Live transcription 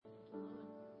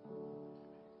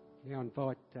Now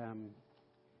invite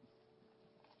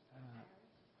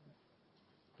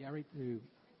Gary to...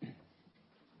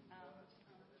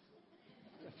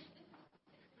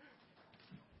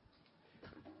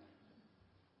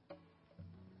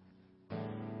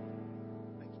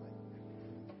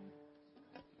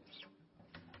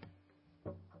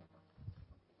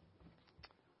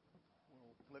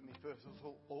 Let me first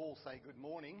of all say good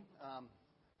morning.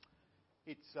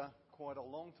 It's quite a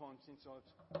long time since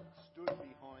I've stood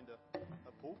behind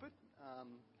a pulpit,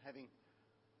 having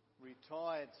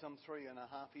retired some 3.5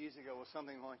 years ago or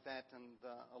something like that, and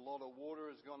a lot of water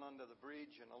has gone under the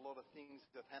bridge and a lot of things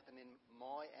have happened in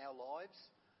our lives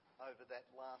over that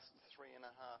last 3.5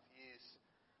 years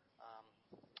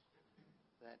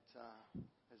that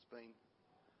has been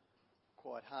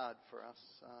quite hard for us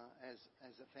as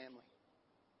a family.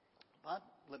 But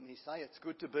let me say it's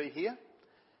good to be here.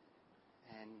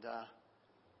 And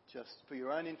just for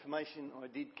your own information, I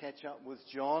did catch up with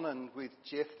John and with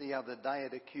Jeff the other day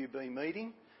at a QB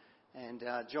meeting. And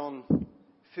John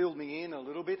filled me in a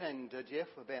little bit, and Jeff,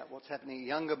 about what's happening at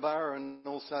Yungaburra and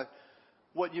also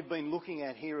what you've been looking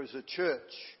at here as a church.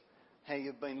 How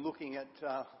you've been looking at,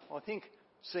 I think,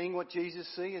 seeing what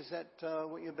Jesus sees. Is that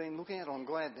what you've been looking at? I'm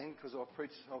glad then, because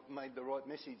I've made the right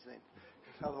message then.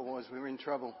 Otherwise we're in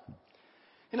trouble.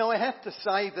 You know, I have to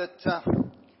say that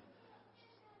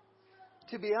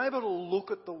to be able to look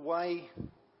at the way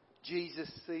Jesus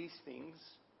sees things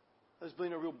has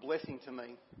been a real blessing to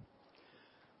me.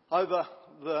 Over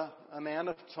the amount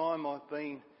of time I've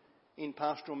been in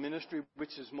pastoral ministry,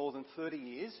 which is more than 30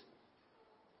 years,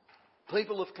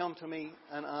 people have come to me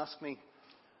and asked me,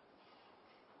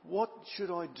 what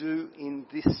should I do in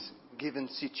this given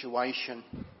situation?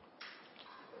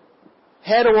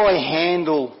 How do I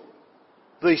handle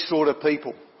these sort of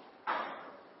people?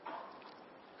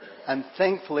 And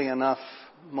thankfully enough,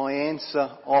 my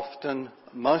answer often,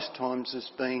 most times, has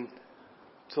been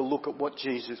to look at what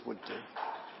Jesus would do.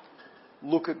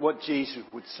 Look at what Jesus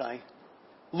would say.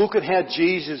 Look at how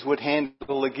Jesus would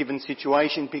handle a given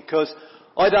situation, because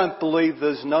I don't believe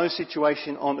there's no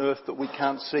situation on earth that we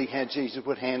can't see how Jesus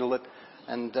would handle it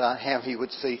and how he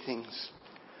would see things.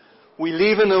 We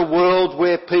live in a world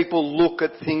where people look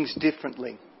at things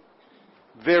differently.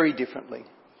 Very differently.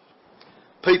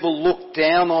 People look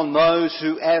down on those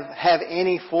who have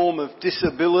any form of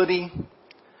disability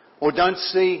or don't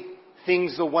see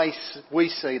things the way we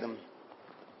see them.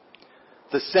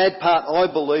 The sad part,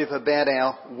 I believe, about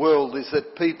our world is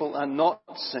that people are not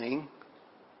seeing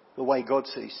the way God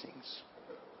sees things.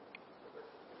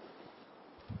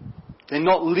 They're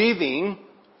not living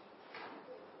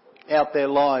out their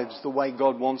lives the way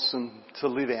God wants them to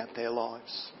live out their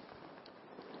lives.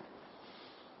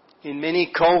 In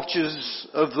many cultures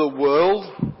of the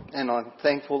world, and I'm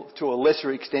thankful to a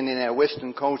lesser extent in our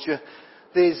Western culture,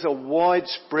 there's a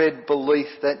widespread belief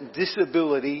that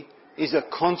disability is a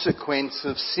consequence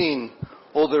of sin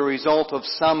or the result of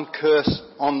some curse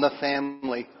on the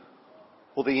family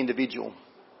or the individual.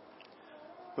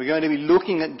 We're going to be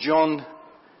looking at John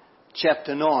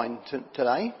chapter 9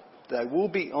 today. They will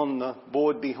be on the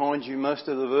board behind you, most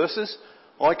of the verses.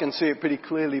 I can see it pretty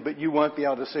clearly, but you won't be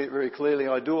able to see it very clearly.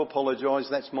 I do apologise,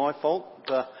 that's my fault.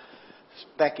 The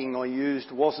backing I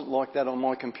used wasn't like that on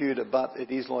my computer, but it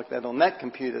is like that on that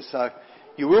computer. So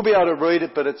you will be able to read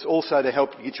it, but it's also to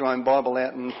help you get your own Bible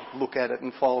out and look at it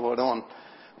and follow it on.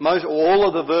 All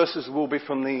of the verses will be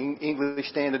from the English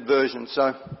Standard Version. So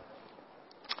I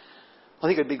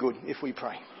think it'd be good if we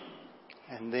pray.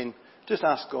 And then just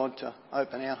ask God to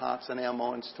open our hearts and our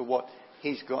minds to what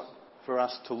he's got for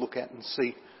us to look at and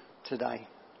see today.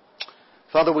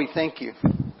 Father, we thank you.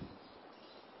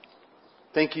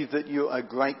 Thank you that you're a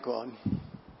great God.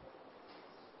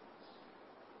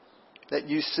 That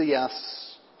you see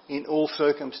us in all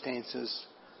circumstances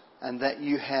and that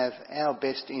you have our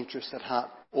best interest at heart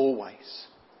always.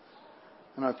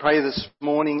 And I pray this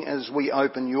morning as we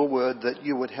open your word that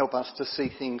you would help us to see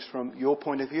things from your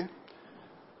point of view,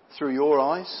 through your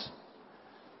eyes.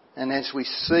 And as we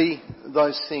see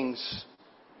those things,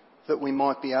 that we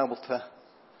might be able to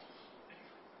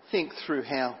think through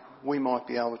how we might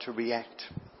be able to react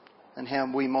and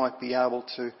how we might be able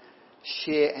to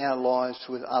share our lives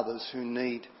with others who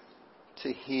need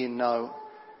to hear, know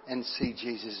and see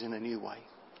Jesus in a new way.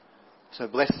 So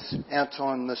bless our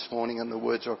time this morning and the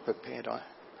words I've prepared, I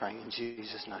pray in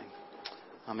Jesus' name.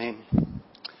 Amen.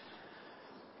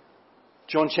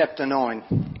 John chapter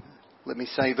 9. Let me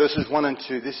say verses 1 and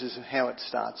 2. This is how it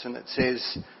starts. And it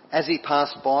says, as he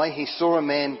passed by, he saw a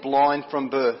man blind from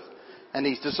birth. And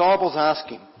his disciples asked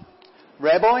him,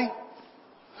 Rabbi,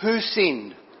 who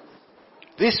sinned,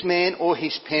 this man or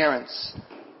his parents,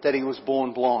 that he was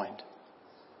born blind?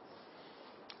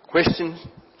 Question,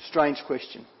 strange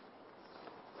question.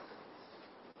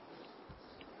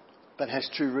 But has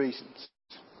two reasons.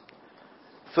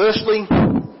 Firstly,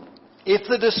 if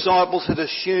the disciples had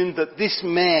assumed that this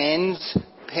man's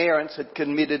parents had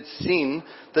committed sin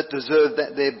that deserved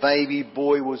that their baby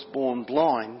boy was born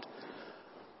blind,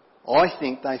 I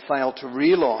think they failed to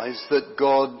realise that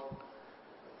God,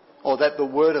 or that the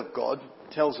Word of God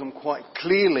tells them quite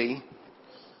clearly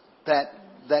that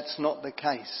that's not the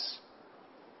case.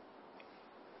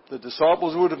 The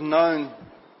disciples would have known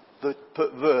the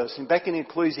verse. And back in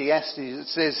Ecclesiastes it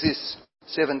says this,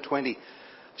 7:20.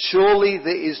 Surely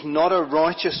there is not a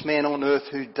righteous man on earth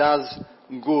who does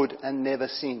good and never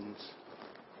sins.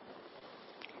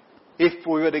 If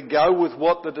we were to go with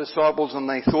what the disciples and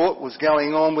they thought was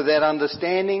going on with that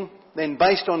understanding, then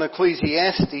based on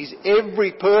Ecclesiastes,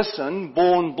 every person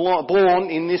born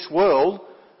in this world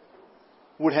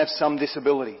would have some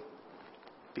disability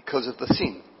because of the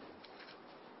sin.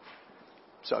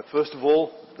 So first of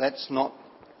all, that's not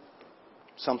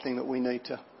something that we need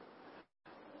to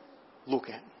look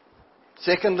at.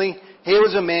 Secondly, here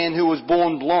was a man who was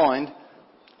born blind,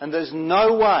 and there's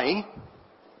no way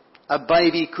a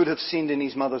baby could have sinned in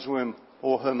his mother's womb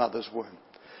or her mother's womb.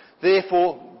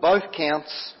 Therefore, both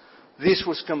counts, this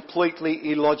was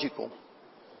completely illogical.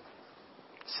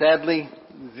 Sadly,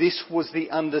 this was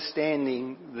the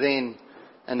understanding then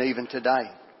and even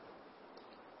today.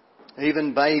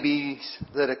 Even babies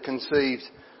that are conceived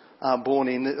are born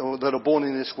in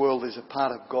this world is a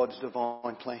part of God's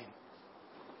divine plan.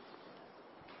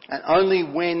 And only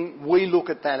when we look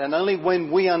at that, and only when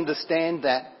we understand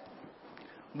that,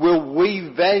 will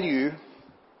we value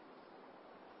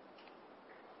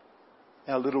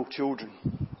our little children,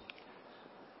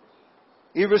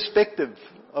 irrespective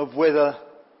of whether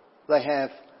they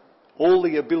have all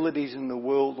the abilities in the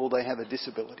world or they have a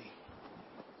disability.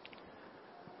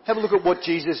 Have a look at what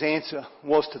Jesus' answer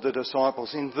was to the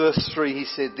disciples. In verse 3 he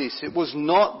said this, "It was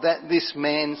not that this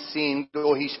man sinned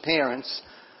or his parents,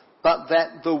 but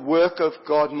that the work of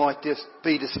God might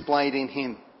be displayed in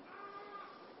him."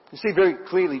 You see very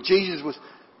clearly, Jesus was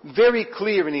very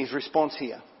clear in his response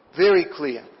here. Very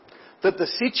clear. That the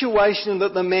situation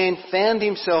that the man found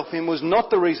himself in was not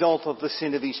the result of the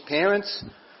sin of his parents,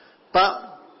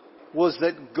 but was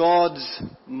that God's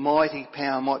mighty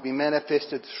power might be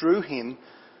manifested through him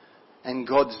and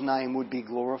God's name would be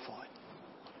glorified.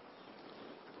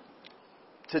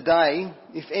 Today,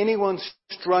 if anyone's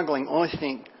struggling, I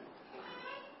think,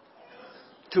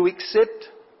 to accept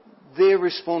their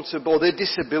responsibility, or their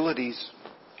disabilities,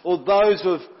 or those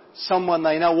of someone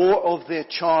they know, or of their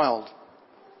child,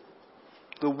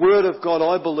 the Word of God,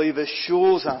 I believe,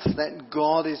 assures us that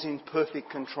God is in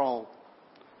perfect control.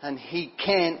 And He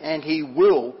can and He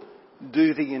will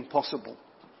do the impossible.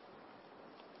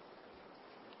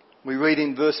 We read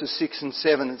in verses 6 and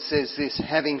 7, it says this,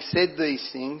 "Having said these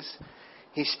things,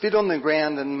 he spit on the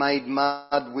ground and made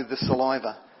mud with the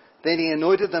saliva. Then he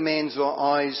anointed the man's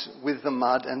eyes with the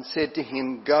mud and said to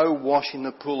him, 'Go wash in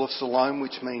the pool of Siloam,'"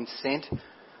 which means sent.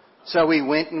 So he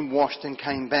went and washed and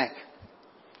came back.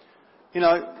 You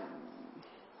know,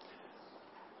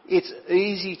 it's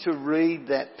easy to read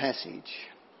that passage,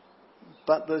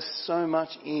 but there's so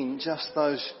much in just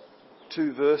those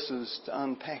two verses to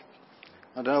unpack.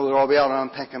 I don't know whether I'll be able to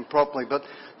unpack them properly, but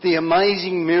the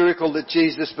amazing miracle that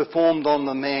Jesus performed on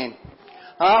the man.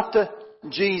 After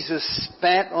Jesus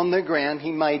spat on the ground,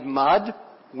 he made mud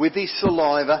with his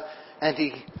saliva and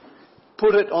he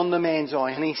put it on the man's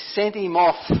eye and he sent him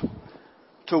off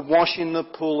to wash in the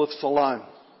pool of Siloam.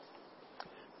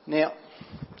 Now,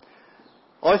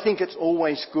 I think it's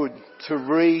always good to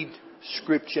read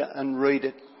Scripture and read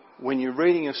it, when you're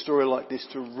reading a story like this,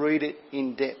 to read it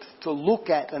in depth, to look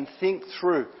at and think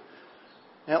through.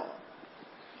 Now,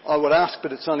 I would ask,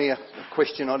 but it's only a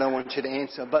question I don't want you to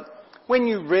answer, but when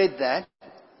you read that,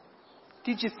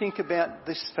 did you think about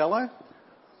this fellow?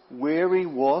 Where he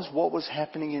was, what was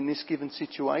happening in this given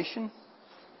situation?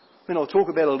 I mean, I'll talk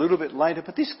about it a little bit later,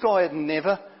 but this guy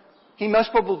he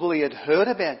most probably had heard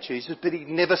about Jesus, but he'd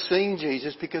never seen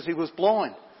Jesus because he was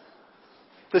blind.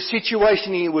 The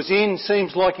situation he was in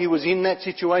seems like he was in that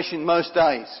situation most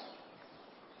days.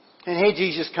 And here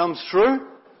Jesus comes through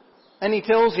and he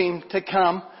tells him to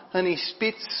come and he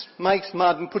spits, makes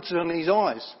mud and puts it on his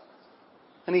eyes.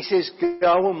 And he says,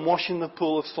 "Go and wash in the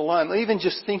pool of Siloam." Even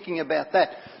just thinking about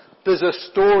that, there's a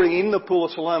story in the pool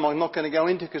of Siloam I'm not going to go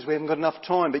into because we haven't got enough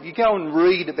time, but you go and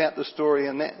read about the story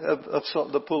of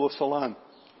the pool of Siloam.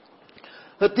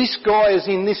 But this guy is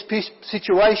in this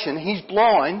situation, he's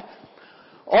blind.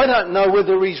 I don't know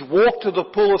whether he's walked to the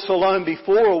pool of Siloam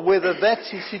before or whether that's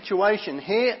his situation.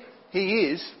 Here he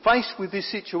is, faced with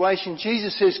this situation.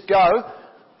 Jesus says, go,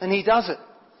 and he does it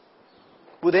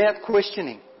without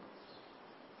questioning.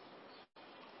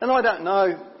 And I don't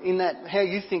know in that how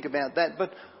you think about that,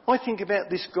 but I think about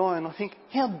this guy and I think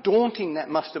how daunting that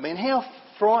must have been, how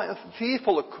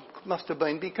fearful it must have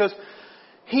been, because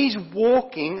he's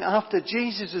walking after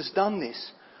Jesus has done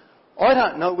this. I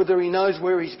don't know whether he knows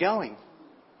where he's going.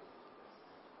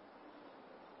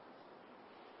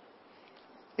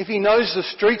 If he knows the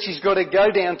streets he's got to go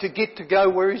down to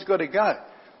go where he's got to go.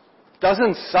 It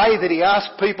doesn't say that he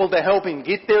asked people to help him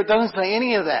get there. It doesn't say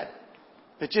any of that.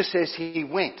 It just says he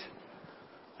went.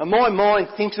 And my mind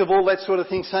thinks of all that sort of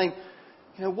thing, saying,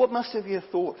 what must have you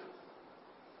thought?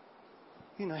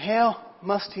 How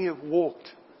must he have walked?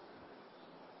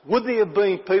 Would there have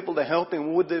been people to help him,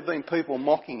 or would there have been people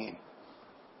mocking him?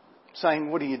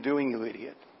 Saying, what are you doing, you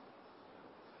idiot?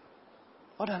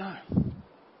 I don't know.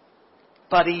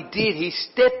 But he did. He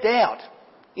stepped out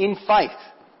in faith.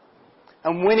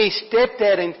 And when he stepped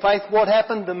out in faith, what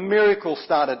happened? The miracle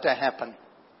started to happen.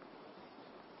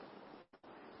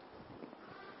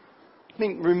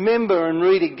 Remember and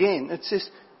read again. It says,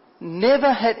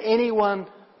 never had anyone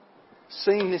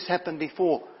seen this happen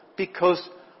before, because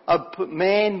a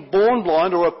man born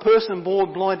blind or a person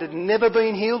born blind had never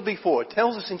been healed before. It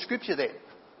tells us in Scripture there. It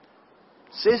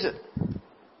says it.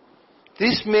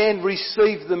 This man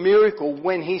received the miracle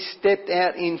when he stepped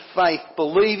out in faith,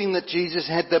 believing that Jesus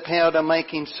had the power to make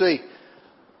him see,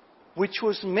 which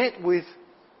was met with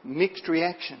mixed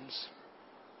reactions.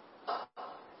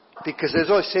 Because as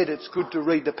I said, it's good to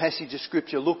read the passage of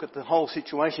Scripture, look at the whole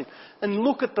situation, and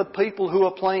look at the people who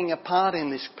are playing a part in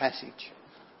this passage.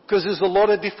 Because there's a lot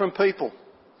of different people.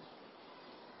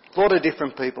 A lot of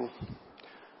different people.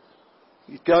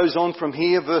 It goes on from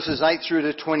here, verses 8 through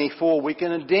to 24. We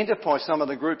can identify some of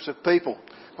the groups of people.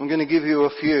 I'm going to give you a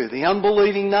few. The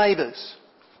unbelieving neighbours.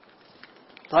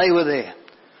 They were there.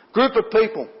 Group of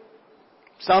people.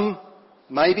 Some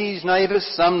maybe his neighbours,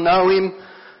 some know him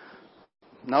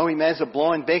as a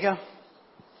blind beggar.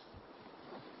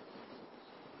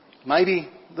 Maybe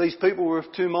these people were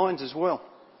of two minds as well.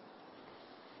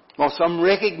 While some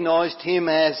recognised him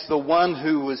as the one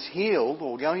who was healed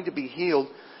or going to be healed,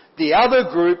 the other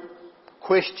group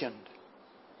questioned.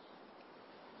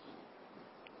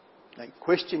 They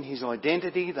questioned his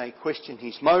identity, they questioned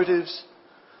his motives.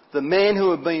 The man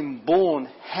who had been born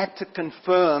had to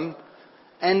confirm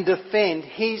and defend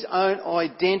his own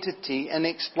identity and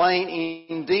explain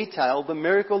in detail the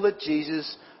miracle that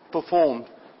Jesus performed.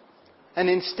 And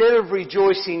instead of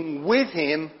rejoicing with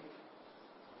him,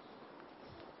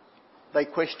 they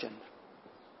questioned.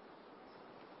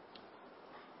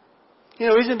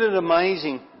 Isn't it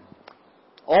amazing?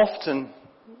 Often,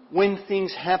 when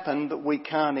things happen that we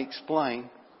can't explain,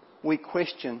 we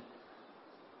question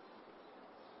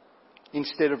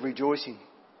instead of rejoicing.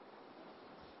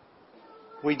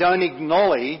 We don't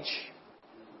acknowledge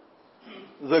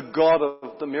the God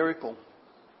of the miracle.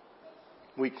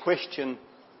 We question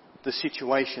the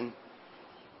situation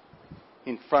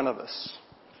in front of us.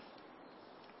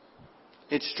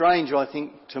 It's strange, I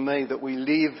think, to me, that we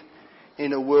live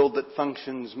in a world that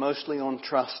functions mostly on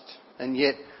trust, and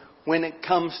yet when it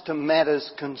comes to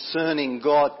matters concerning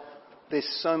God, there's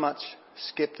so much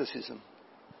scepticism.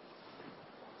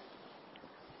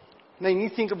 You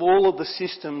think of all of the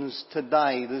systems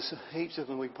today, there's heaps of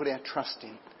them we put our trust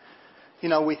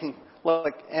in. We think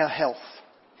like our health,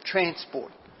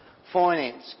 transport,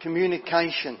 finance,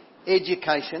 communication,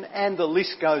 education, and the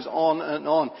list goes on and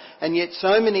on. And yet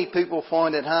so many people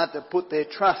find it hard to put their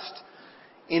trust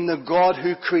in the God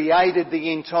who created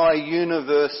the entire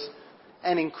universe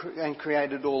and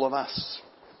created all of us.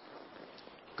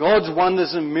 God's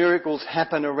wonders and miracles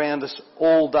happen around us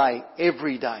all day,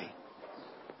 every day.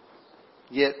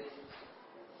 Yet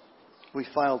we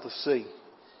fail to see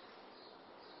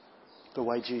the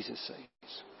way Jesus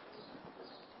sees.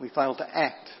 We fail to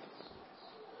act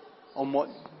on what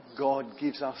God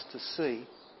gives us to see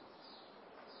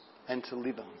and to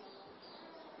live on.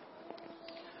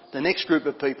 The next group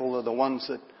of people are the ones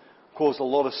that cause a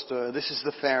lot of stir. This is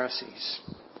the Pharisees.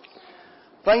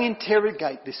 They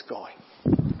interrogate this guy.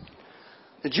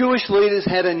 The Jewish leaders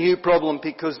had a new problem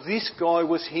because this guy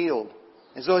was healed.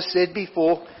 As I said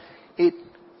before, it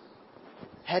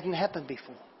hadn't happened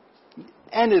before.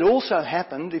 And it also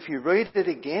happened, if you read it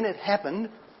again, it happened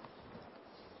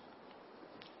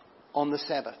on the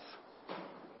Sabbath,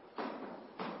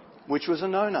 which was a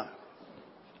no-no.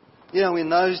 In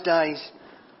those days,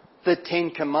 the Ten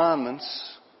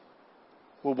Commandments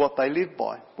were what they lived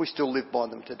by. We still live by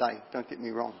them today, don't get me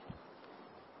wrong.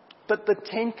 But the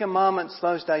 10 Commandments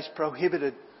those days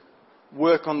prohibited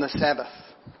work on the Sabbath.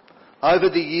 Over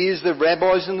the years, the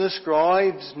rabbis and the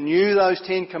scribes knew those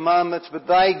 10 Commandments, but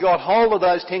they got hold of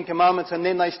those 10 Commandments and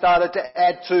then they started to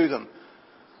add to them,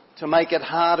 to make it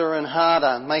harder and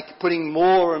harder, putting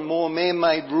more and more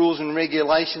man-made rules and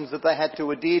regulations that they had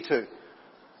to adhere to,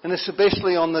 and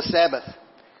especially on the Sabbath.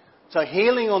 So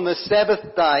healing on the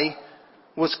Sabbath day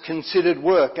was considered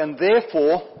work, and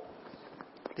therefore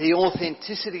the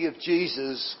authenticity of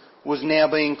Jesus was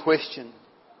now being questioned.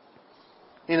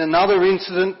 In another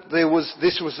incident,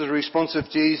 this was the response of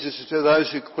Jesus to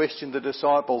those who questioned the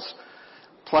disciples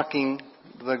plucking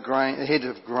the head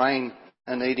of grain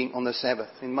and eating on the Sabbath.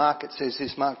 In Mark it says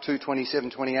this, Mark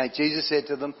 2:27-28, Jesus said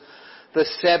to them, "The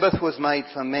Sabbath was made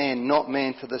for man, not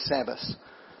man for the Sabbath.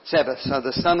 So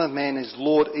the Son of Man is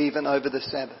Lord even over the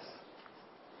Sabbath."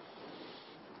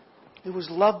 There was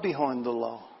love behind the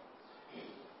law.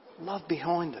 Love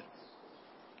behind it.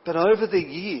 But over the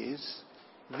years,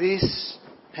 this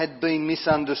had been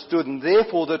misunderstood, and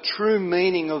therefore the true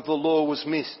meaning of the law was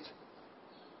missed.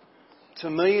 To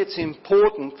me, it's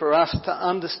important for us to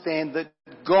understand that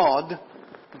God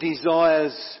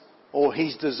desires, or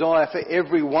His desire for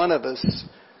every one of us,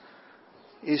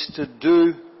 is to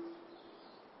do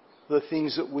the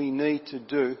things that we need to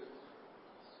do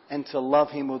and to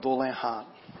love Him with all our heart.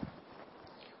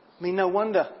 I mean, no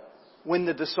wonder when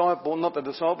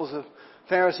the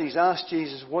Pharisees asked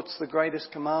Jesus, "What's the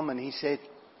greatest commandment?" He said,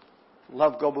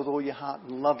 "Love God with all your heart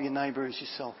and love your neighbour as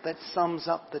yourself." That sums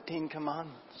up the 10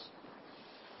 Commandments.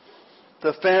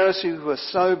 The Pharisees were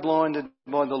so blinded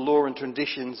by the law and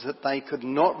traditions that they could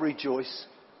not rejoice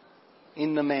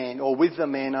in the man or with the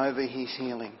man over his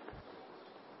healing.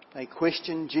 They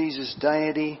questioned Jesus'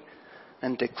 deity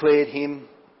and declared him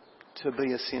to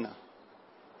be a sinner.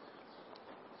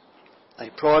 They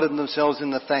prided themselves in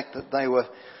the fact that they were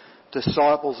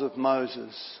disciples of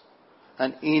Moses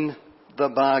and in the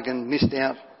bargain missed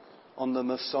out on the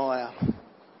Messiah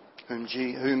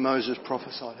whom Moses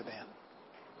prophesied about.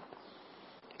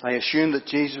 They assumed that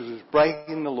Jesus was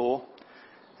breaking the law,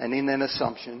 and in that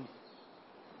assumption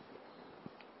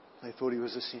they thought he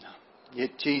was a sinner.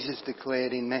 Yet Jesus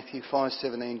declared in Matthew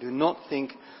 5:17, "Do not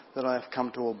think that I have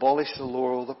come to abolish the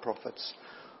law or the prophets.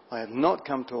 I have not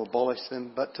come to abolish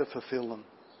them, but to fulfill them."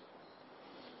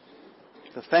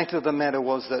 The fact of the matter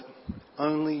was that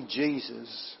only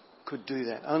Jesus could do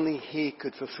that. Only He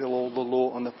could fulfill all the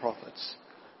law and the prophets.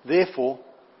 Therefore,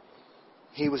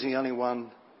 He was the only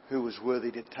one who was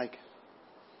worthy to take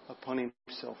upon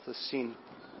Himself the sin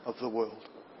of the world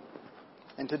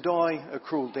and to die a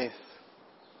cruel death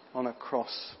on a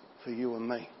cross for you and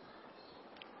me.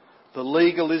 The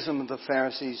legalism of the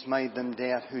Pharisees made them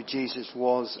doubt who Jesus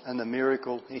was and the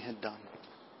miracle He had done.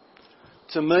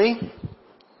 To me,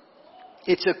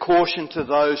 it's a caution to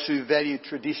those who value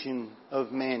tradition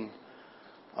of men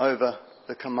over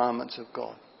the commandments of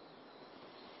God.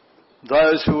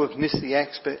 Those who have missed the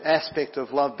aspect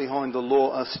of love behind the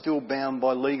law are still bound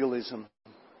by legalism.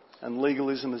 And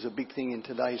legalism is a big thing in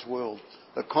today's world.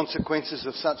 The consequences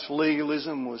of such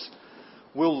legalism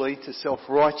will lead to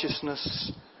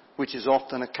self-righteousness, which is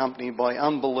often accompanied by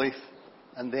unbelief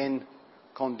and then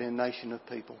condemnation of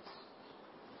people.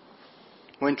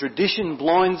 When tradition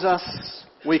blinds us,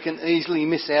 we can easily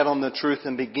miss out on the truth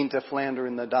and begin to flounder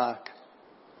in the dark.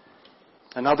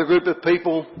 Another group of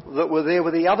people that were there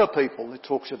were the other people it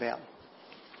talks about.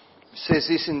 It says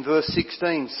this in verse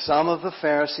 16, "Some of the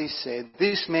Pharisees said,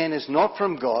 'This man is not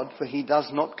from God, for he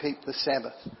does not keep the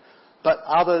Sabbath.' But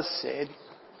others said,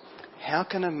 'How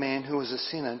can a man who is a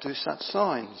sinner do such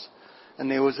signs?' And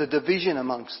there was a division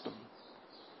amongst them."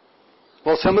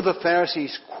 While some of the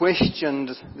Pharisees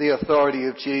questioned the authority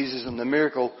of Jesus and the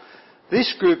miracle,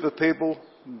 this group of people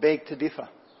begged to differ.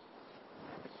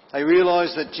 They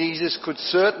realised that Jesus could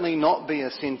certainly not be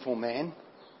a sinful man,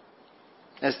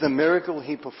 as the miracle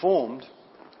He performed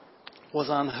was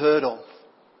unheard of,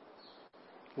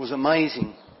 was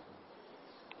amazing.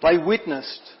 They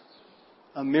witnessed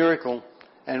a miracle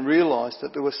and realised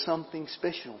that there was something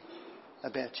special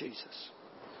about Jesus.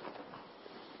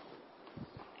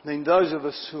 Then those of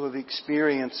us who have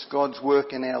experienced God's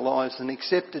work in our lives and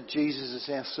accepted Jesus as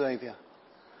our Saviour,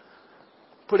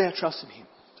 put our trust in Him,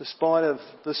 despite of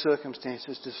the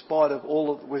circumstances, despite of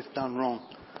all that we've done wrong,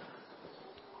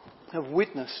 have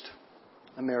witnessed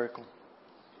a miracle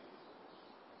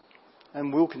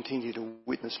and will continue to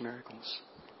witness miracles.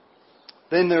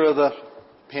 Then there are the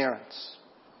parents.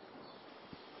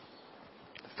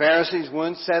 The Pharisees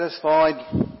weren't satisfied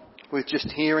with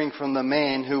just hearing from the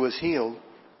man who was healed.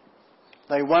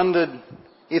 They wondered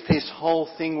if this whole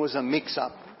thing was a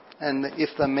mix-up and if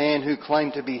the man who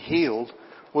claimed to be healed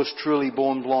was truly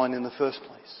born blind in the first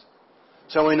place.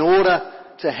 So in order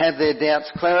to have their doubts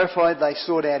clarified, they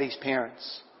sought out his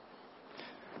parents.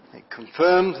 They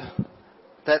confirmed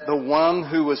that the one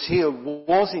who was healed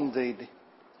was indeed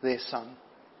their son,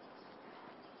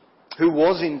 who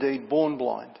was indeed born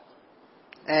blind,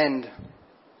 and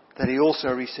that he also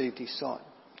received his sight.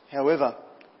 However,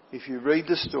 if you read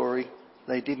the story,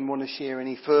 they didn't want to share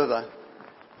any further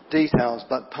details,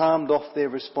 but palmed off their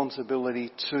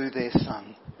responsibility to their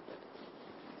son,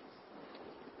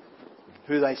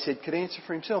 who they said could answer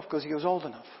for himself because he was old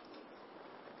enough.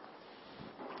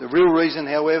 The real reason,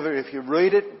 however, if you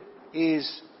read it,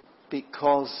 is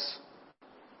because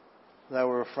they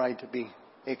were afraid to be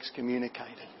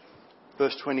excommunicated.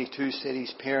 Verse 22 said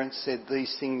his parents said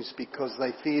these things because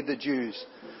they feared the Jews.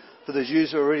 For the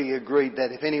Jews already agreed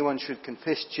that if anyone should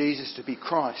confess Jesus to be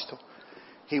Christ,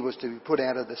 he was to be put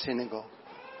out of the synagogue.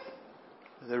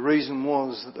 The reason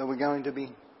was that they were going to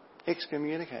be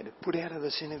excommunicated, put out of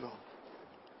the synagogue.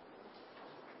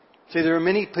 See, there are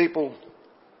many people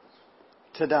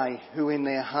today who in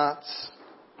their hearts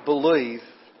believe,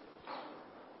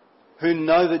 who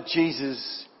know that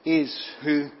Jesus is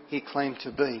who he claimed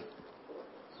to be.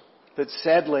 But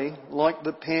sadly, like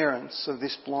the parents of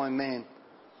this blind man,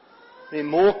 they're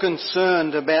more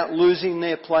concerned about losing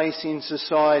their place in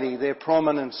society, their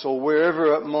prominence, or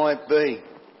wherever it might be.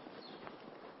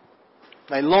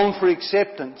 They long for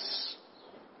acceptance.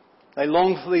 They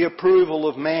long for the approval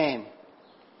of man,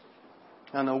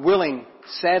 and are willing,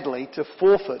 sadly, to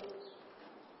forfeit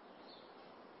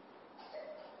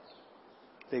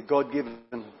their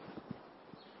God-given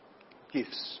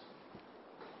gifts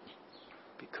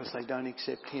because they don't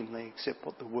accept him, they accept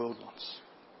what the world wants.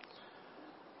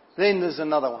 Then there's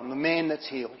another one, the man that's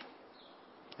healed.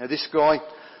 Now this guy,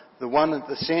 the one at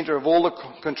the centre of all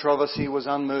the controversy, was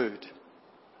unmoved.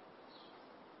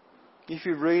 If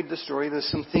you read the story, there's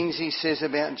some things he says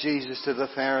about Jesus to the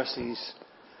Pharisees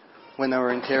when they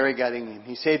were interrogating him.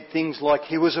 He said things like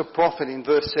he was a prophet in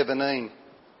verse 17.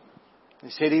 He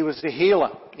said he was a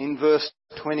healer in verse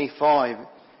 25.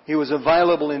 He was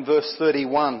available in verse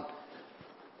 31.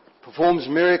 Performs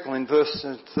miracle in verse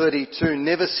 32.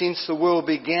 Never since the world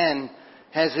began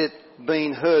has it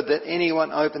been heard that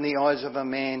anyone opened the eyes of a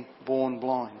man born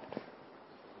blind.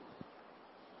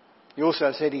 He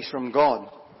also said he's from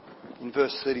God in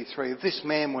verse 33. If this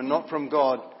man were not from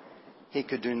God, he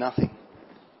could do nothing.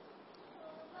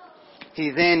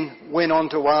 He then went on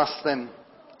to ask them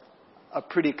a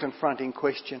pretty confronting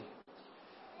question.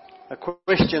 A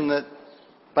question that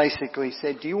basically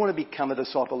said, do you want to become a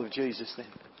disciple of Jesus then?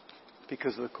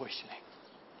 Because of the questioning.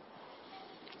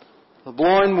 The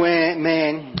blind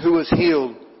man who was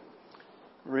healed,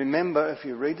 remember, if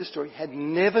you read the story, had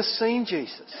never seen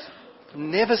Jesus.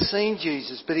 Never seen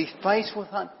Jesus, but his faith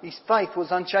was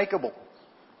unshakable,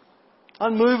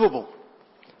 unmovable.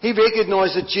 He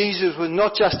recognised that Jesus was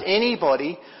not just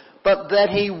anybody, but that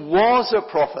he was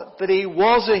a prophet, that he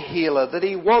was a healer, that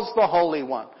he was the Holy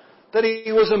One, that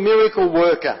he was a miracle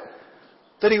worker,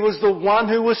 that he was the one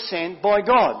who was sent by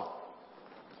God.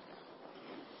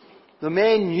 The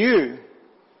man knew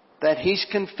that his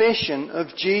confession of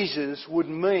Jesus would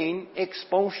mean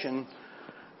expulsion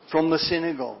from the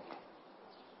synagogue.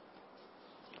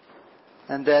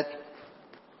 And that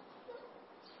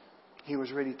he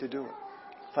was ready to do it,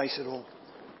 face it all.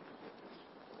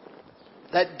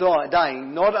 That day,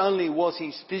 not only was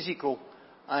his physical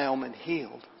ailment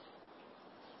healed,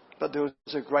 but there was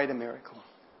a greater miracle.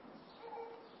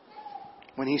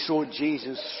 When he saw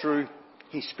Jesus through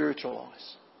his spiritual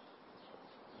eyes.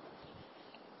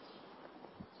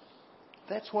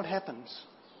 That's what happens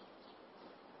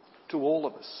to all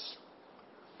of us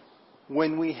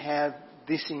when we have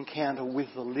this encounter with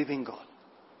the living God.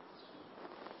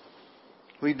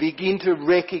 We begin to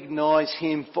recognise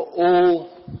him for all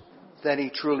that he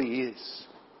truly is.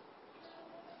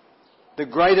 The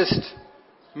greatest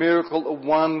miracle that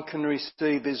one can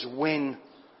receive is when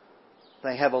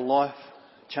they have a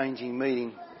life-changing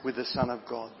meeting with the Son of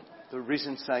God, the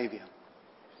risen Saviour.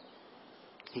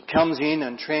 He comes in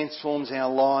and transforms our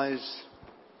lives.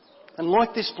 And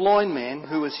like this blind man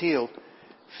who was healed,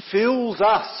 fills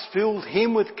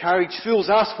him with courage, fills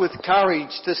us with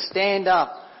courage to stand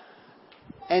up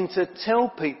and to tell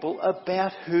people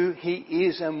about who he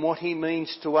is and what he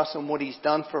means to us and what he's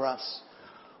done for us.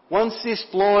 Once this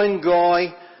blind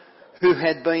guy who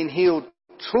had been healed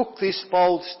took this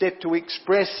bold step to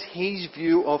express his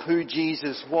view of who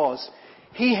Jesus was,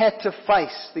 he had to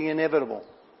face the inevitable.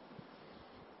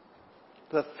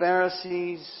 The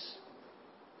Pharisees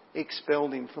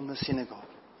expelled him from the synagogue.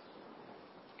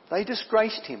 They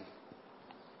disgraced him.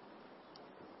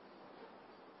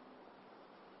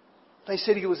 They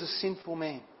said he was a sinful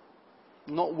man,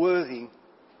 not worthy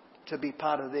to be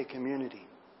part of their community.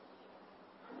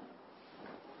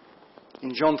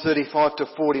 In John 35 to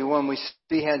 41, we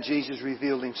see how Jesus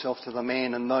revealed himself to the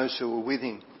man and those who were with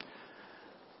him.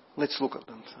 Let's look at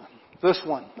them.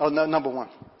 Number 1.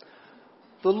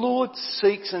 The Lord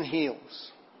seeks and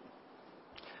heals.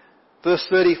 Verse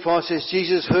 35 says,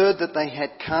 Jesus heard that they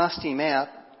had cast him out,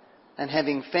 and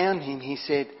having found him, he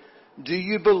said, do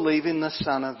you believe in the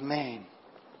Son of Man?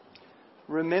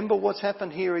 Remember what's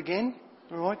happened here again?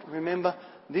 Right? Remember,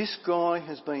 this guy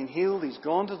has been healed. He's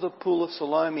gone to the pool of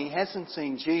Siloam. He hasn't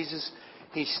seen Jesus.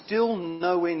 He's still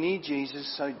nowhere near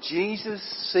Jesus. So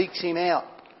Jesus seeks him out.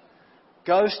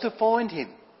 Goes to find him.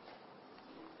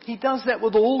 He does that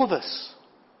with all of us.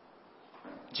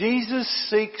 Jesus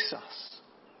seeks us.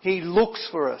 He looks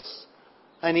for us.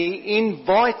 And he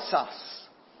invites us.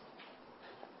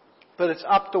 But it's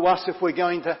up to us if we're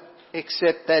going to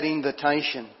accept that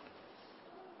invitation.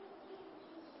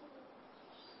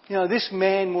 You know, this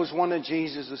man was one of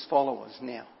Jesus' followers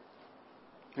now.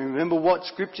 Remember what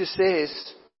Scripture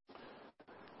says.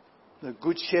 The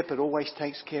good shepherd always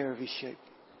takes care of his sheep.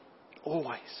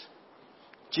 Always.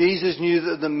 Jesus knew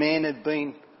that the man had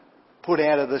been put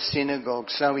out of the synagogue,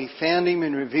 so he found him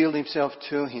and revealed himself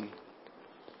to him.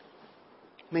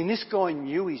 I mean, this guy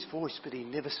knew his voice, but he'd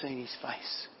never seen his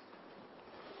face.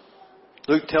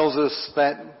 Luke tells us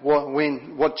that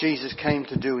what Jesus came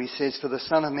to do, he says, for the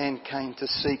Son of Man came to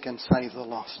seek and save the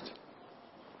lost.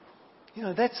 You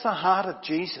know, that's the heart of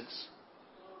Jesus.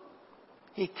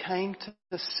 He came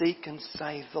to seek and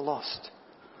save the lost.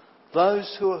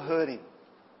 Those who are hurting.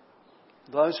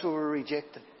 Those who are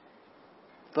rejected.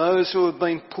 Those who have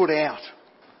been put out.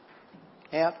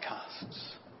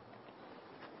 Outcasts.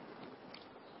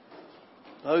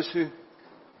 Those who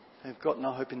have got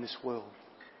no hope in this world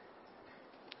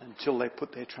until they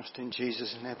put their trust in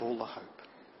Jesus and have all the hope.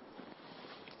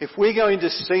 If we're going to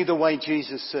see the way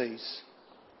Jesus sees,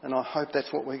 and I hope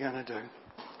that's what we're going to do,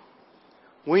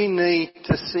 we need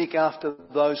to seek after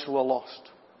those who are lost,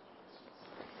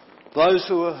 those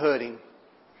who are hurting,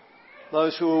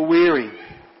 those who are weary,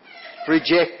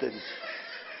 rejected,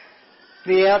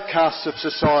 the outcasts of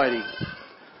society,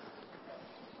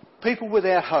 people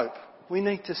without hope. We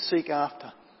need to seek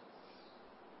after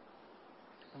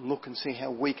and look and see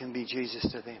how we can be Jesus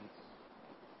to them.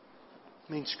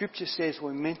 I mean, Scripture says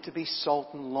we're meant to be salt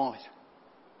and light.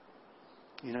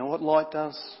 You know what light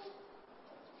does?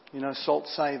 You know, salt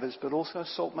savours, but also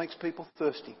salt makes people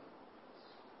thirsty.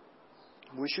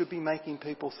 We should be making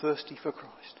people thirsty for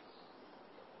Christ.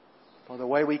 By the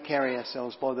way we carry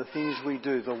ourselves, by the things we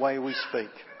do, the way we speak.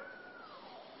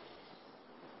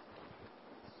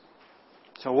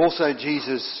 So also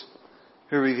Jesus,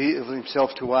 who reveals himself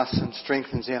to us and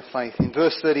strengthens our faith. In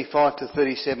verse 35 to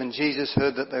 37, Jesus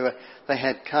heard that they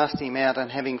had cast him out, and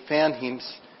having found him,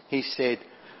 he said,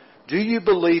 do you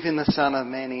believe in the Son of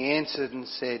Man? He answered and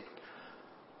said,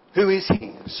 who is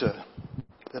he, sir,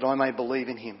 that I may believe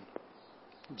in him?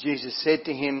 Jesus said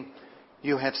to him,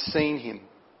 you have seen him,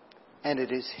 and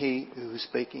it is he who is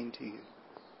speaking to you.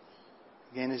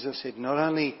 Again, as I said, not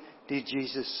only did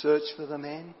Jesus search for the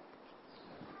man,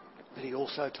 but he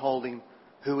also told him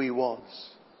who he was.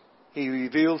 He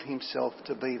revealed himself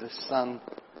to be the Son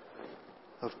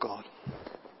of God.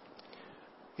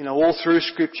 You know, all through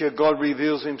Scripture, God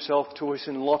reveals himself to us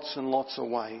in lots and lots of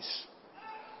ways.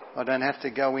 I don't have to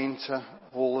go into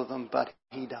all of them, but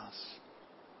he does.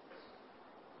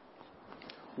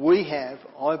 We have,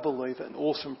 I believe, an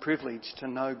awesome privilege to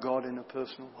know God in a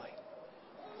personal way.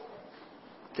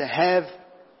 To have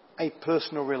a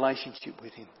personal relationship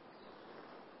with him.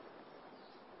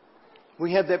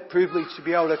 We have that privilege to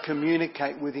be able to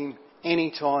communicate with him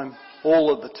anytime,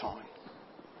 all of the time.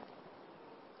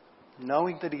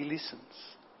 Knowing that he listens.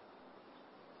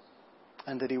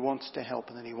 And that he wants to help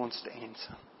and that he wants to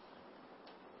answer.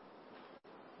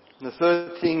 And the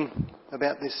third thing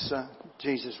about this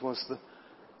Jesus was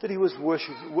that he was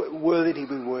worthy to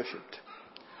be worshipped.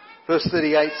 Verse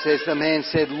 38 says, the man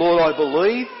said, Lord, I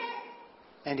believe,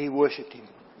 and he worshipped him.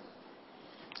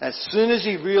 As soon as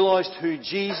he realised who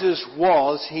Jesus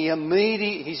was,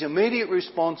 his immediate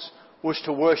response was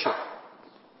to worship.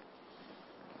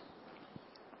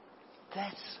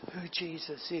 That's who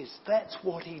Jesus is. That's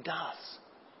what he does.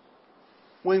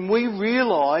 When we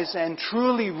realise and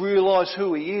truly realise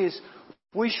who he is,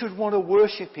 we should want to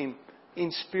worship him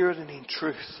in spirit and in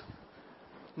truth.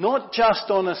 Not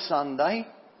just on a Sunday,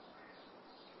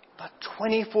 but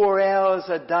 24 hours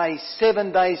a day,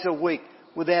 7 days a week,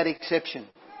 without exception.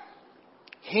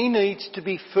 He needs to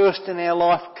be first in our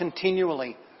life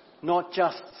continually, not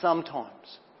just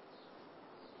sometimes.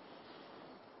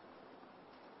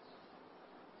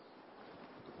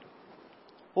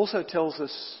 Also tells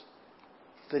us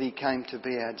that he came to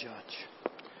be our judge.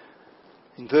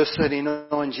 In verse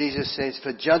 39, Jesus says,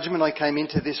 "For judgment I came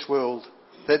into this world,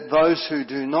 that those who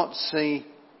do not see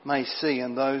may see,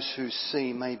 and those who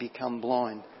see may become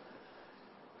blind."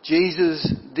 Jesus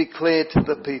declared to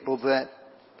the people that,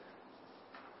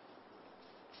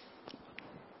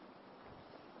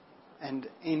 and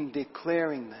in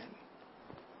declaring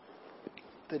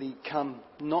that he come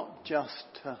not just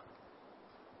to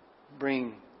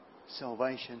bring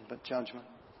salvation but judgment.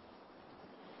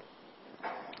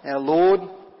 Our Lord,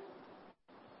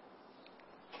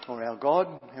 or our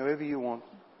God, however you want,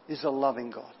 is a loving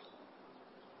God,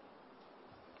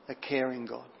 a caring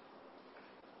God.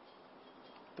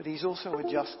 But he's also a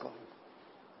just God.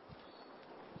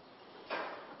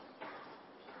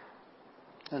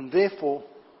 And therefore,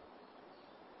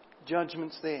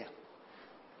 judgment's there.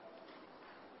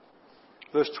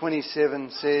 Verse 27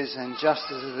 says, "And just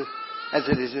as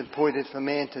it is appointed for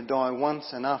man to die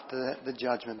once, and after that the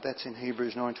judgment." That's in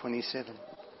Hebrews 9:27.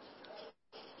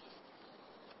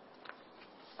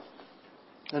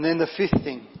 And then the fifth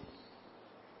thing,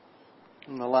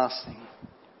 and the last thing,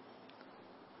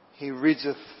 he rids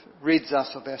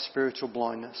us of our spiritual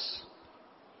blindness.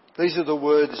 These are the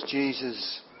words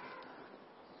Jesus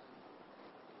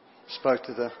spoke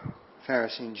to the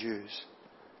Pharisees and Jews.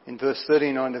 In verse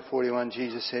 39 to 41,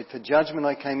 Jesus said, "For judgment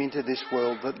I came into this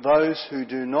world, that those who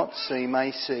do not see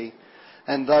may see,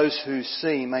 and those who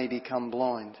see may become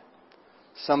blind."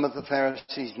 Some of the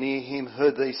Pharisees near him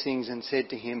heard these things and said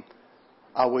to him,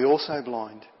 "Are we also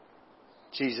blind?"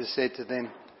 Jesus said to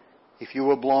them, "If you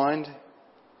were blind,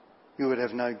 you would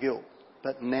have no guilt.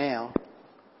 But now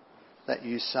that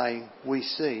you say, 'We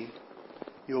see,'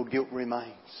 your guilt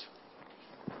remains."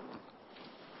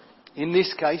 In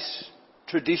this case,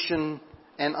 tradition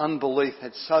and unbelief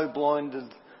had so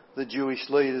blinded the Jewish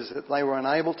leaders that they were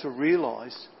unable to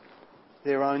realise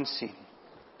their own sin,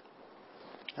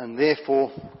 and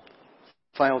therefore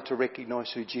failed to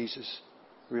recognise who Jesus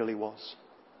really was.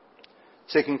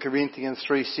 2 Corinthians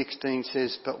 3:16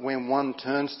 says, "But when one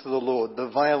turns to the Lord, the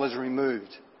veil is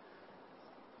removed.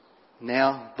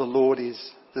 Now the Lord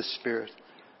is the Spirit,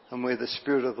 and where the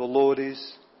Spirit of the Lord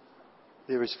is,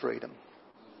 there is freedom."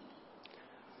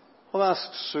 I'll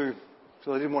ask Sue,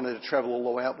 because I didn't want her to travel all the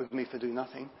way out with me for do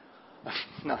nothing.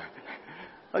 No.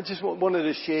 I just wanted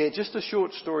to share just a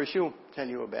short story. She'll tell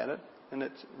you about it, and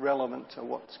it's relevant to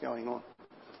what's going on.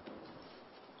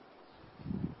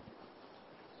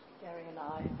 Gary and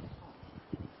I...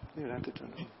 You don't have to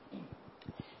turn it on.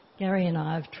 Gary and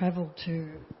I have travelled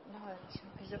to... No,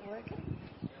 is it working?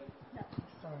 No,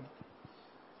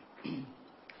 sorry.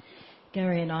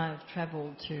 Gary and I have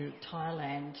travelled to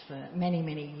Thailand for many,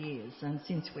 many years, and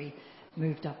since we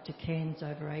moved up to Cairns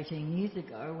over 18 years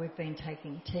ago, we've been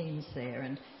taking teams there,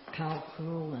 and Carl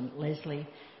Krul and Leslie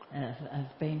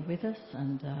have been with us,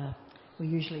 and we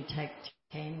usually take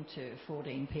 10 to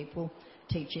 14 people,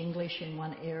 teach English in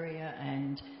one area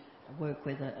and work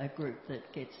with a group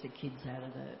that gets the kids out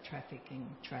of the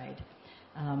trafficking trade.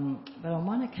 But on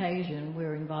one occasion, we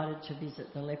were invited to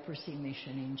visit the leprosy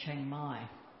mission in Chiang Mai.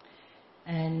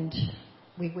 And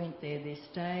we went there this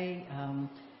day.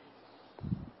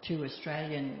 Two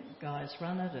Australian guys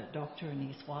run it, a doctor and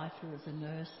his wife who is a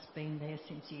nurse, been there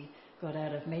since he got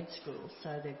out of med school.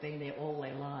 So they've been there all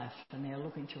their life, and they're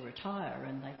looking to retire,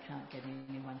 and they can't get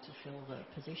anyone to fill the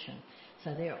position.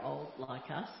 So they're old like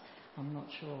us. I'm not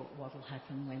sure what will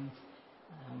happen when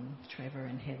Trevor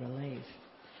and Heather leave.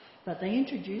 But they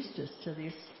introduced us to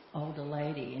this older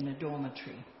lady in a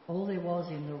dormitory. All there was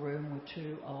in the room were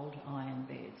two old iron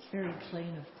beds, very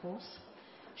clean of course.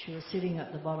 She was sitting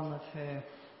at the bottom of her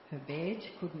bed,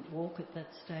 couldn't walk at that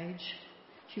stage.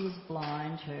 She was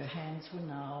blind, her hands were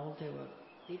gnarled, there were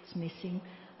bits missing.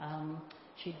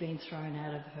 She'd been thrown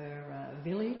out of her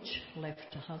village,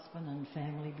 left a husband and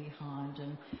family behind,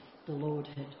 and the Lord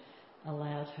had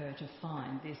allowed her to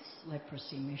find this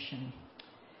leprosy mission.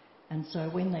 And so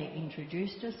when they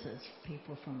introduced us as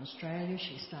people from Australia,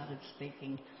 she started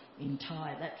speaking in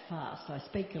Thai that fast. I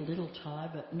speak a little Thai,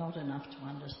 but not enough to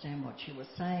understand what she was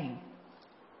saying.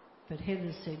 But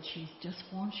Heather said she just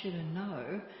wants you to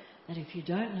know that if you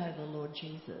don't know the Lord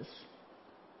Jesus,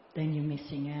 then you're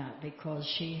missing out, because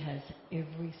she has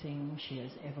everything she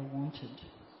has ever wanted.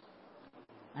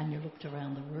 And you looked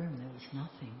around the room, there was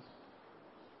nothing.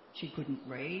 She couldn't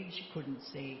read, she couldn't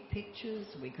see pictures,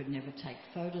 we could never take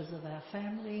photos of our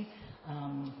family.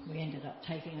 We ended up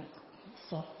taking a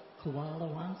soft koala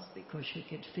once because she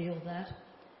could feel that.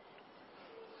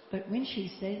 But when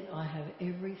she said, I have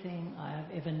everything I have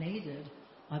ever needed,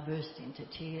 I burst into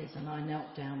tears and I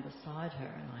knelt down beside her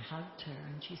and I hugged her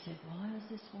and she said, why is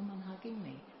this woman hugging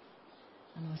me?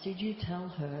 And I said, you tell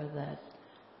her that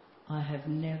I have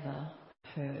never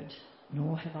heard,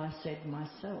 nor have I said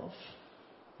myself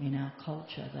in our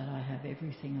culture that I have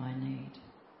everything I need.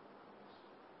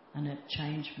 And it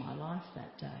changed my life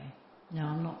that day. Now,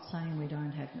 I'm not saying we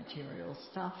don't have material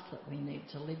stuff that we need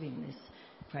to live in this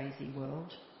crazy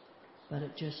world, but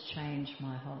it just changed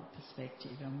my whole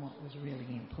perspective on what was really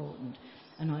important.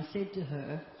 And I said to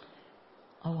her,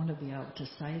 I want to be able to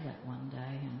say that one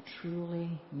day and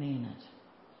truly mean it.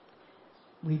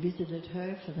 We visited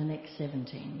her for the next 17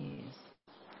 years.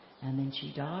 And then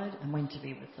she died and went to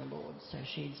be with the Lord. So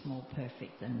she's more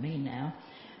perfect than me now.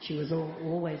 She was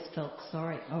always felt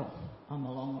sorry. Oh, I'm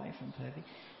a long way from perfect.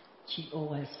 She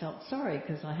always felt sorry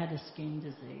because I had a skin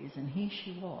disease. And here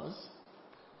she was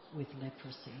with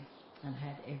leprosy and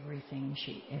had everything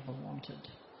she ever wanted.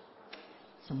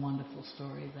 Some wonderful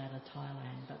stories out of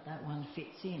Thailand, but that one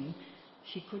fits in.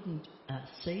 She couldn't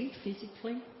see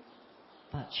physically,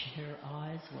 but her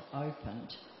eyes were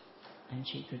opened and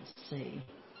she could see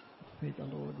who the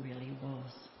Lord really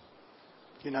was.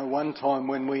 You know, one time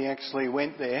when we actually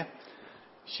went there,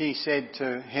 she said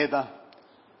to Heather,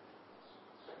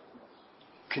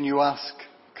 can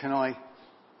I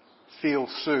feel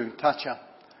Sue, touch her?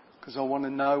 Because I want to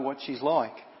know what she's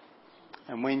like.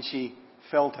 And when she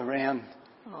felt around,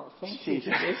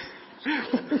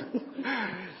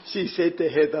 she said to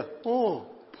Heather, oh,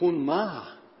 Pun Ma,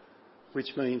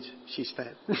 which means she's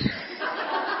fat.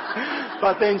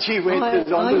 But then she went on to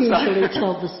say... I usually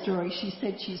tell the story. She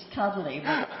said she's cuddly,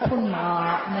 but Pun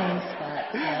Ma means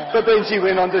fat. But then she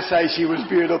went on to say she was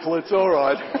beautiful. It's all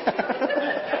right.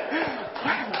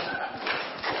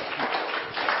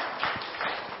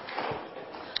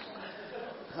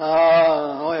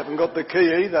 I haven't got the key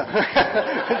either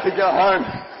to go home.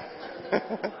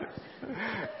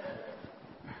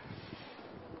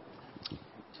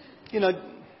 You know,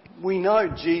 we know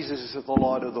Jesus is the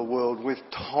light of the world. We've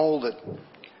told it.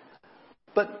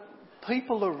 But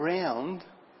people around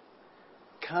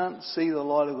can't see the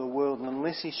light of the world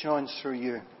unless he shines through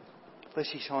you,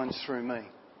 unless he shines through me.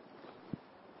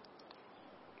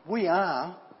 We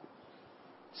are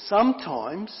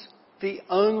sometimes the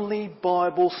only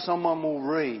Bible someone will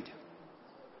read.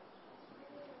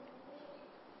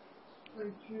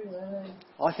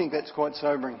 I think that's quite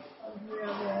sobering.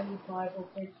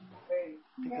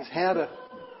 Because how do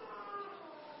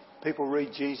people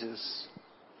read Jesus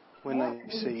when they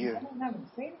see you?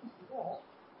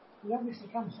 He obviously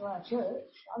comes to our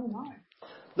church. I don't know.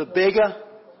 The beggar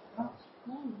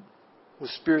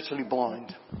was spiritually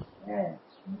blind. Yeah.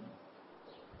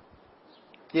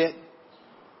 Yet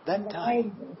that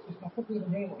day,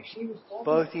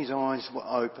 both his eyes were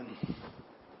open.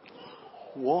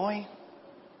 Why?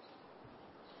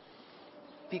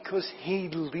 Because he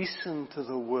listened to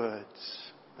the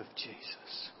words of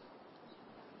Jesus.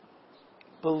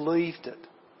 Believed it.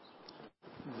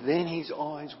 Then his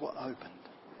eyes were opened.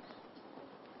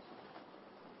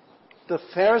 The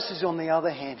Pharisees, on the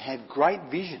other hand, had great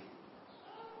vision.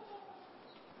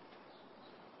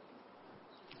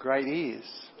 Great ears.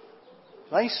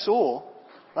 They saw,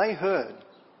 they heard,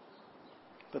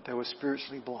 but they were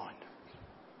spiritually blind.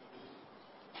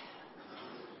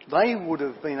 They would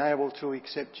have been able to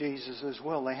accept Jesus as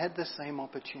well. They had the same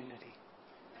opportunity,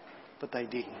 but they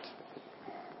didn't.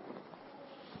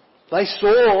 They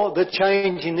saw the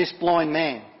change in this blind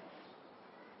man.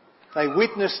 They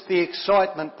witnessed the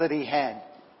excitement that he had.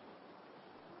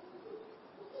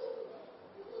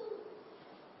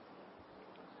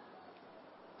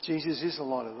 Jesus is the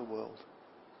light of the world.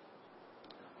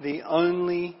 The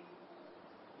only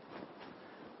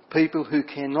people who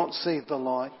cannot see the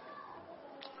light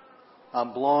are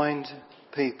blind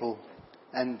people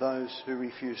and those who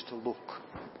refuse to look.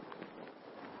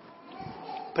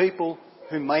 People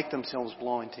who make themselves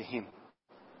blind to him.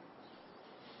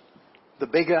 The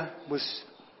beggar was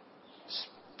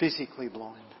physically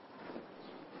blind.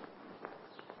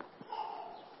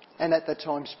 And at that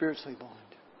time spiritually blind.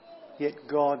 Yet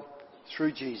God,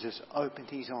 through Jesus, opened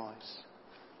his eyes.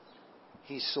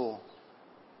 He saw.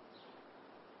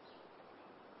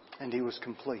 And he was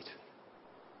complete.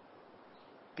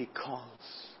 Because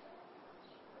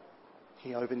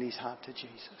he opened his heart to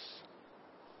Jesus.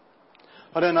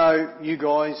 I don't know, you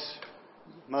guys,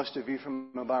 most of you from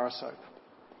Mabarasop.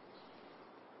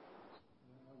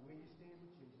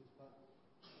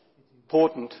 It's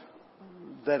important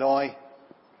that I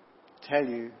tell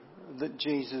you that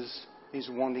Jesus is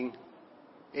wanting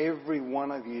every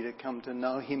one of you to come to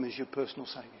know Him as your personal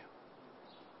Saviour.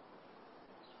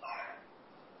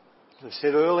 As I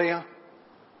said earlier,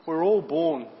 we're all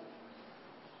born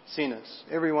sinners,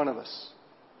 every one of us.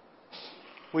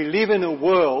 We live in a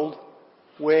world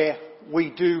where we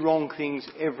do wrong things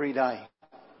every day.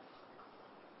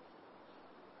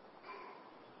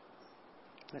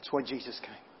 That's why Jesus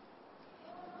came.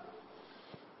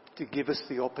 To give us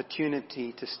the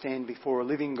opportunity to stand before a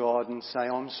living God and say,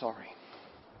 I'm sorry.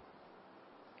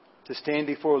 To stand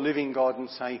before a living God and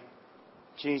say,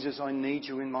 Jesus, I need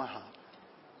you in my heart.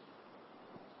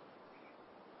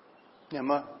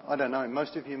 Now, I don't know,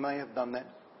 most of you may have done that.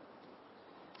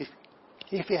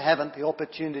 If you haven't, the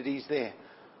opportunity's there.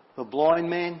 The blind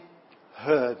man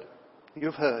heard.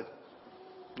 You've heard.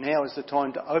 Now is the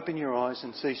time to open your eyes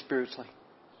and see spiritually.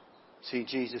 See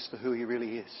Jesus for who He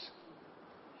really is.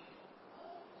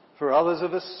 For others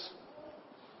of us,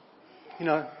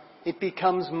 it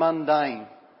becomes mundane,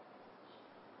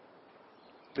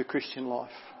 the Christian life.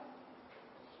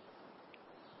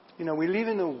 We live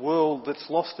in a world that's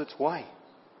lost its way.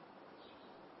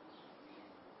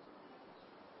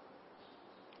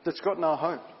 That's got no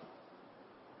hope.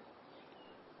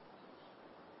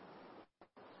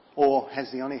 Or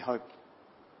has the only hope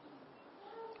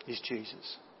is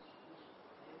Jesus.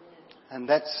 And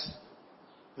that's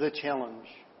the challenge.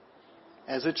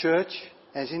 As a church,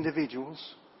 as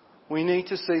individuals, we need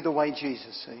to see the way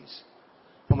Jesus sees.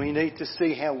 And we need to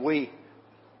see how we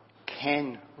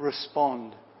can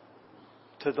respond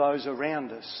to those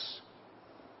around us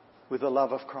with the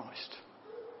love of Christ.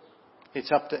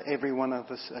 It's up to every one of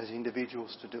us as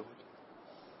individuals to do it.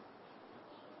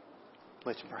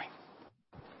 Let's pray.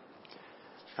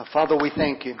 Now, Father, we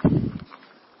thank you.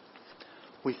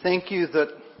 We thank you that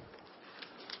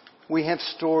we have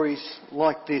stories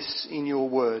like this in your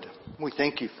word. We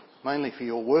thank you mainly for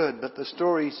your word, but the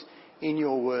stories in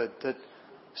your word that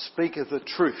speak of the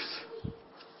truth,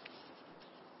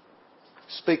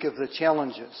 speak of the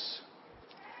challenges.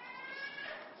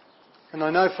 And I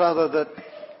know, Father, that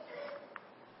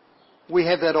we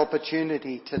have that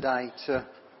opportunity today to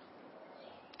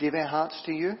give our hearts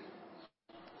to you,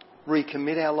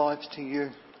 recommit our lives to you,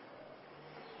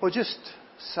 or just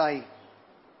say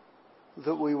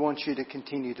that we want you to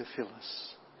continue to fill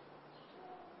us.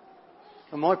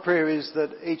 And my prayer is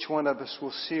that each one of us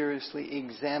will seriously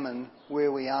examine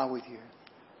where we are with you,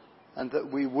 and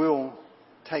that we will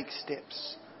take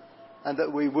steps, and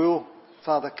that we will,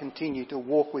 Father, continue to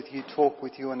walk with you, talk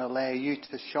with you, and allow you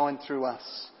to shine through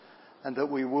us, and that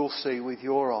we will see with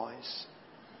your eyes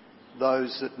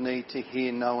those that need to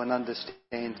hear, know and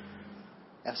understand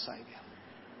our Saviour.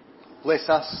 Bless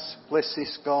us, bless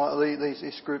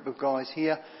this group of guys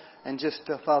here, and just,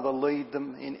 Father, lead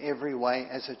them in every way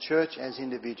as a church, as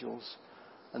individuals,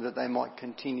 and that they might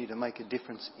continue to make a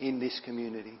difference in this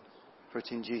community. For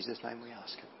it's in Jesus' name we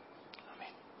ask it.